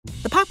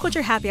Pop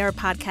Culture Happy Hour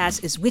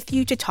podcast is with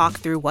you to talk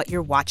through what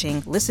you're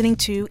watching, listening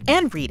to,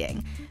 and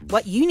reading.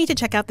 What you need to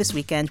check out this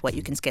weekend, what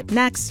you can skip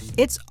next,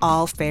 it's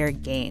all fair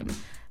game.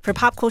 For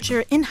pop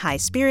culture in high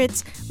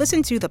spirits,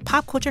 listen to the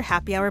Pop Culture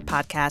Happy Hour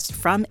podcast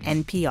from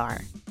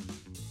NPR.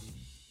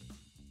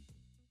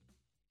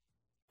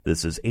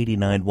 This is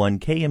 89.1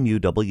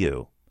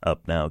 KMUW.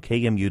 Up now,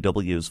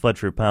 KMUW's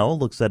Fletcher Powell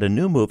looks at a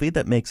new movie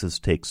that makes us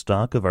take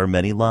stock of our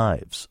many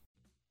lives.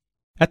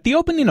 At the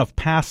opening of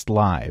Past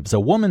Lives, a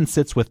woman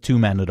sits with two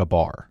men at a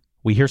bar.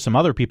 We hear some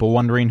other people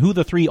wondering who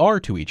the three are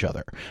to each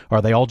other.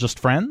 Are they all just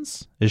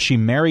friends? Is she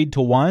married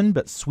to one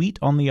but sweet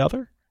on the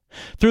other?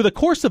 Through the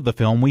course of the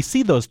film, we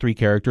see those three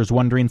characters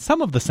wondering some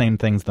of the same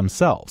things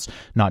themselves,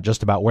 not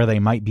just about where they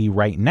might be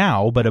right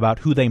now, but about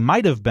who they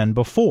might have been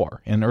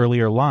before in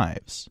earlier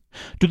lives.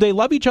 Do they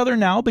love each other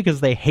now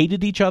because they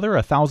hated each other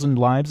 1,000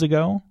 lives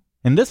ago?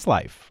 In this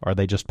life, are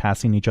they just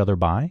passing each other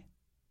by?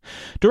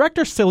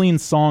 Director Celine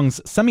Song's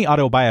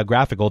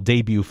semi-autobiographical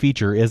debut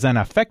feature is an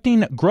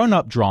affecting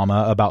grown-up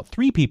drama about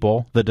three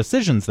people, the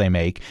decisions they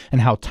make,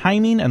 and how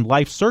timing and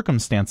life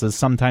circumstances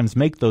sometimes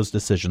make those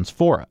decisions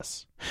for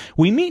us.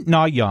 We meet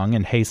Na Young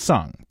and Hae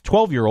Sung,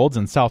 12-year-olds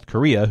in South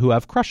Korea who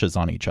have crushes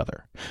on each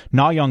other.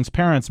 Na Young's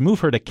parents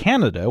move her to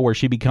Canada, where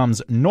she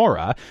becomes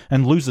Nora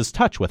and loses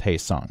touch with Hae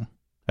Sung.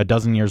 A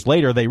dozen years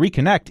later, they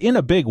reconnect in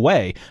a big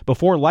way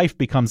before life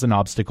becomes an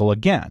obstacle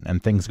again,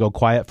 and things go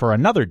quiet for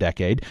another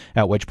decade,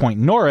 at which point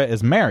Nora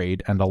is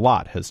married and a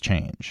lot has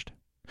changed.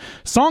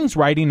 Song's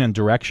writing and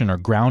direction are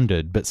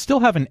grounded, but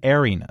still have an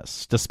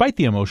airiness, despite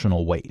the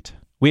emotional weight.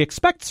 We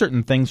expect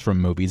certain things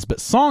from movies, but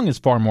Song is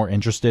far more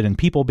interested in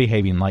people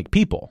behaving like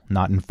people,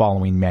 not in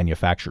following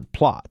manufactured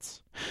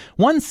plots.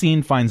 One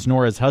scene finds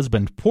Nora's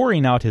husband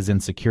pouring out his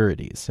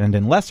insecurities, and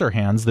in lesser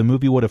hands, the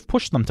movie would have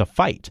pushed them to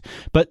fight.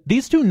 But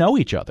these two know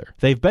each other.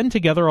 They've been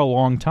together a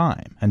long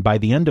time, and by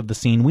the end of the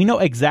scene, we know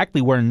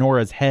exactly where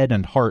Nora's head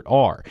and heart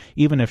are,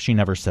 even if she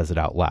never says it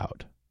out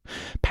loud.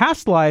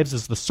 Past Lives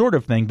is the sort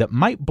of thing that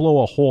might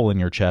blow a hole in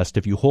your chest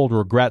if you hold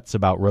regrets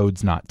about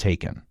roads not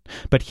taken.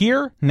 But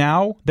here,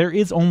 now, there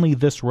is only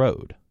this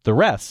road. The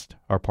rest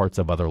are parts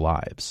of other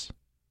lives.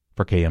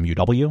 For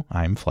KMUW,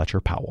 I'm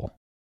Fletcher Powell.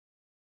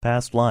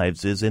 Past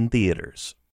Lives is in theaters.